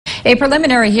A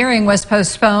preliminary hearing was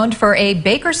postponed for a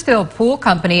Bakersfield pool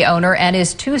company owner and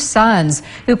his two sons,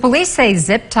 who police say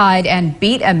zip-tied and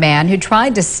beat a man who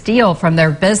tried to steal from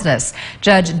their business.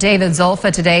 Judge David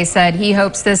Zulfa today said he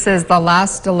hopes this is the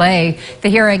last delay. The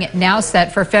hearing, now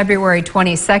set for February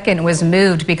 22nd, was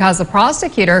moved because the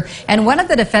prosecutor and one of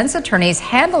the defense attorneys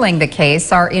handling the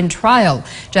case are in trial.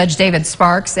 Judge David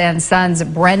Sparks and sons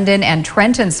Brendan and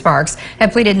Trenton Sparks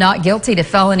have pleaded not guilty to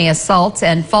felony assault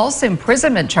and false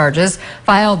imprisonment charges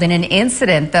filed in an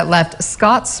incident that left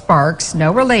Scott Sparks,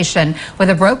 no relation, with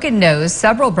a broken nose,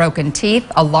 several broken teeth,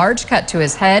 a large cut to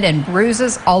his head, and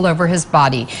bruises all over his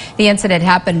body. The incident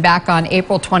happened back on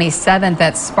April 27th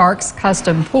at Sparks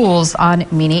Custom Pools on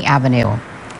Meany Avenue.